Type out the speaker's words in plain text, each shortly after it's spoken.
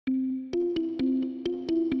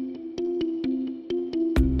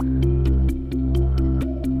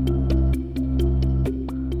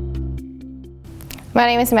My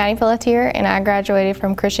name is Madie Pelletier, and I graduated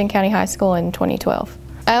from Christian County High School in 2012.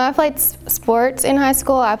 I played sports in high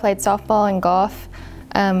school. I played softball and golf,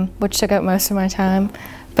 which took up most of my time.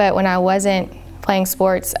 But when I wasn't playing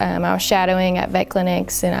sports, I was shadowing at vet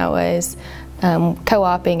clinics, and I was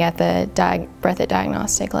co-oping at the Breathitt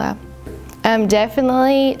Diagnostic Lab.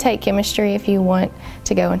 Definitely take chemistry if you want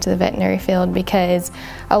to go into the veterinary field, because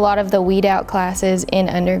a lot of the weed out classes in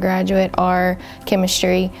undergraduate are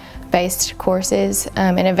chemistry-based courses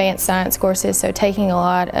and advanced science courses, so taking a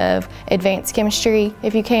lot of advanced chemistry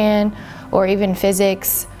if you can, or even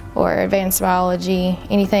physics or advanced biology,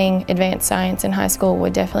 anything advanced science in high school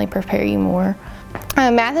would definitely prepare you more.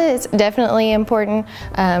 Math is definitely important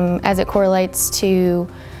as it correlates to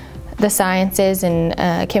the sciences and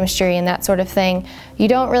chemistry and that sort of thing. You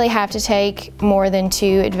don't really have to take more than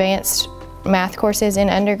 2 advanced math courses in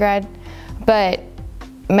undergrad, but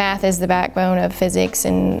math is the backbone of physics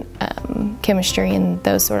and chemistry and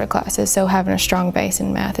those sort of classes, so having a strong base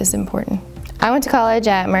in math is important. I went to college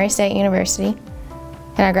at Murray State University,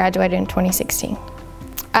 and I graduated in 2016.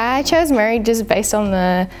 I chose Murray just based on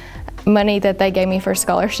the money that they gave me for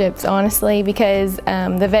scholarships, honestly, because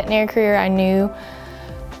the veterinary career, I knew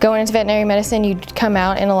going into veterinary medicine, you'd come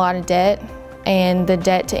out in a lot of debt, and the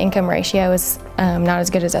debt to income ratio is not as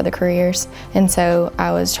good as other careers. And so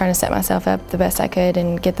I was trying to set myself up the best I could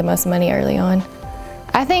and get the most money early on.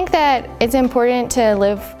 I think that it's important to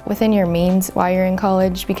live within your means while you're in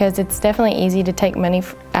college, because it's definitely easy to take money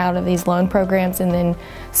out of these loan programs and then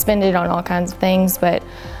spend it on all kinds of things. But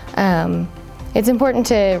it's important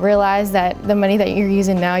to realize that the money that you're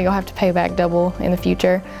using now, you'll have to pay back double in the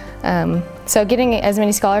future. So getting as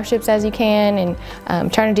many scholarships as you can,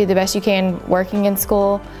 and trying to do the best you can working in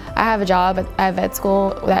school. I have a job at vet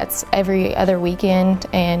school that's every other weekend,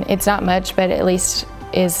 and it's not much, but at least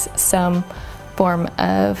is some form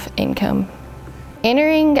of income.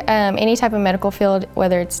 Entering any type of medical field,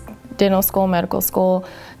 whether it's dental school, medical school,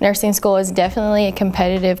 nursing school, is definitely a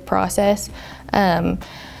competitive process. When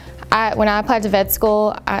I applied to vet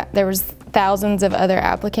school, there was thousands of other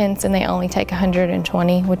applicants, and they only take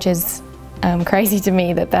 120, which is crazy to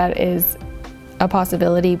me that is a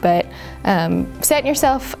possibility. But setting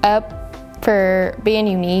yourself up for being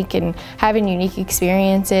unique and having unique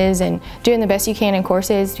experiences and doing the best you can in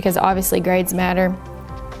courses, because obviously grades matter,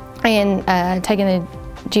 and taking the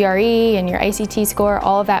GRE and your ACT score,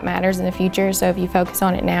 all of that matters in the future. So if you focus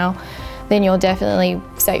on it now, then you'll definitely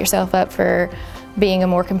set yourself up for being a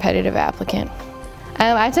more competitive applicant.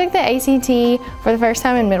 I took the ACT for the first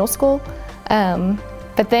time in middle school,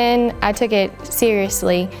 but then I took it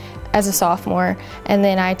seriously as a sophomore, and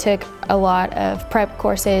then I took a lot of prep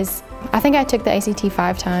courses. I think I took the ACT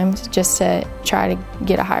 5 times just to try to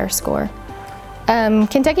get a higher score.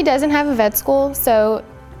 Kentucky doesn't have a vet school, so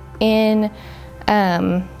to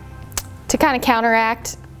kind of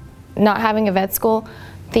counteract not having a vet school,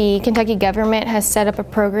 the Kentucky government has set up a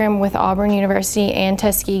program with Auburn University and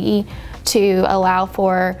Tuskegee to allow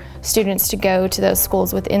for students to go to those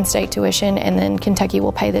schools with in-state tuition, and then Kentucky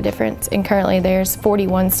will pay the difference. And currently there's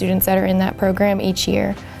 41 students that are in that program each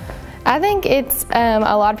year. I think it's, a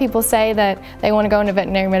lot of people say that they want to go into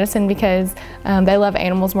veterinary medicine because they love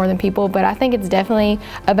animals more than people, but I think it's definitely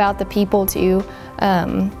about the people too.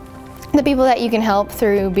 The people that you can help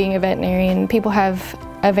through being a veterinarian. People have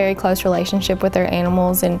a very close relationship with their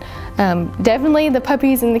animals, and definitely the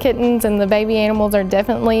puppies and the kittens and the baby animals are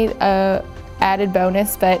definitely a added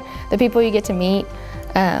bonus, but the people you get to meet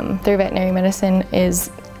through veterinary medicine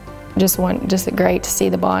is just great to see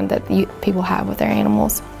the bond that people have with their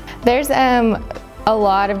animals. There's a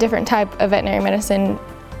lot of different type of veterinary medicine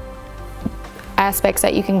aspects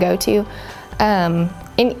that you can go to. And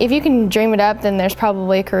if you can dream it up, then there's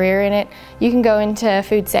probably a career in it. You can go into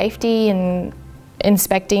food safety and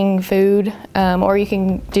inspecting food, or you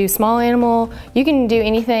can do small animal. You can do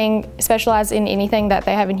anything, specialize in anything that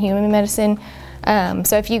they have in human medicine.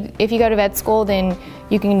 So if you go to vet school, then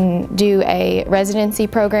you can do a residency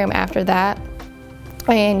program after that,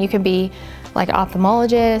 and you could be like an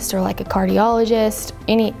ophthalmologist or like a cardiologist,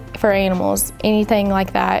 for animals, anything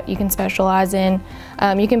like that you can specialize in.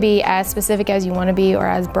 You can be as specific as you want to be, or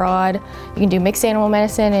as broad. You can do mixed animal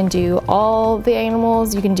medicine and do all the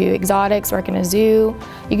animals. You can do exotics, work in a zoo.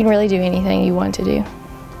 You can really do anything you want to do.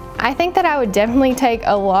 I think that I would definitely take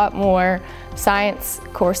a lot more science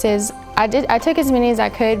courses. I took as many as I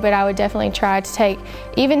could, but I would definitely try to take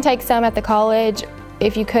some at the college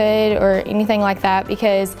if you could, or anything like that,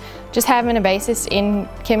 because just having a basis in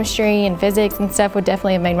chemistry and physics and stuff would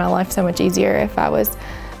definitely have made my life so much easier if I was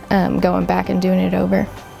going back and doing it over.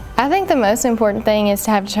 I think the most important thing is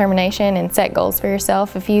to have determination and set goals for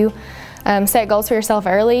yourself. If you set goals for yourself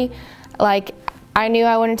early. Like, I knew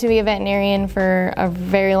I wanted to be a veterinarian for a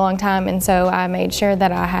very long time, and so I made sure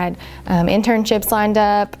that I had internships lined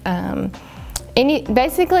up.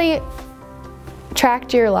 Basically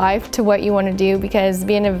tracked your life to what you want to do, because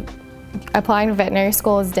applying to veterinary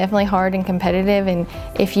school is definitely hard and competitive, and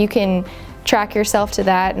if you can track yourself to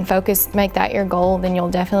that and make that your goal, then you'll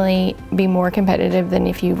definitely be more competitive than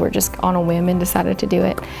if you were just on a whim and decided to do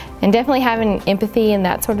it. And definitely having empathy and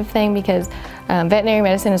that sort of thing, because veterinary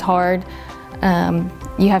medicine is hard.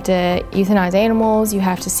 You have to euthanize animals, you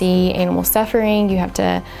have to see animals suffering, you have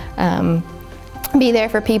to be there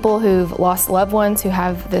for people who've lost loved ones who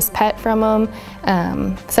have this pet from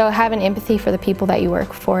them. So having empathy for the people that you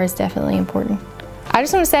work for is definitely important. I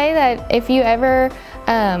just want to say that if you ever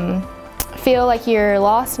feel like you're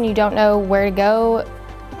lost and you don't know where to go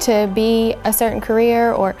to be a certain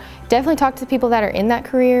career, or definitely talk to people that are in that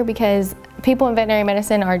career, because people in veterinary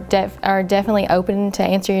medicine are definitely open to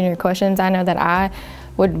answering your questions. I know that I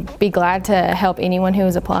would be glad to help anyone who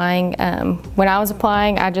is applying. When I was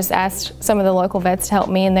applying, I just asked some of the local vets to help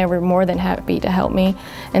me, and they were more than happy to help me.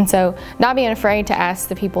 And so not being afraid to ask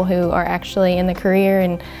the people who are actually in the career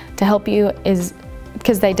and to help you is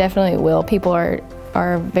because they definitely will. People are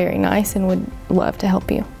very nice and would love to help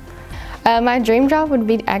you. My dream job would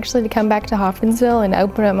be actually to come back to Hopkinsville and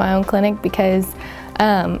open up my own clinic, because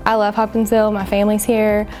I love Hopkinsville, my family's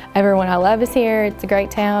here, everyone I love is here, it's a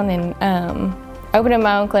great town, and opening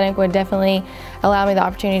my own clinic would definitely allow me the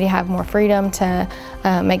opportunity to have more freedom to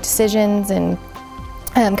make decisions and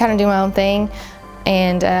kind of do my own thing.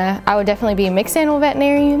 And I would definitely be a mixed animal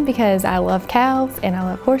veterinarian, because I love cows and I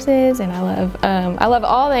love horses and I love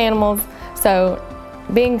all the animals. So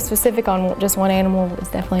being specific on just one animal is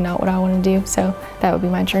definitely not what I want to do. So that would be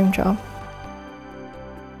my dream job.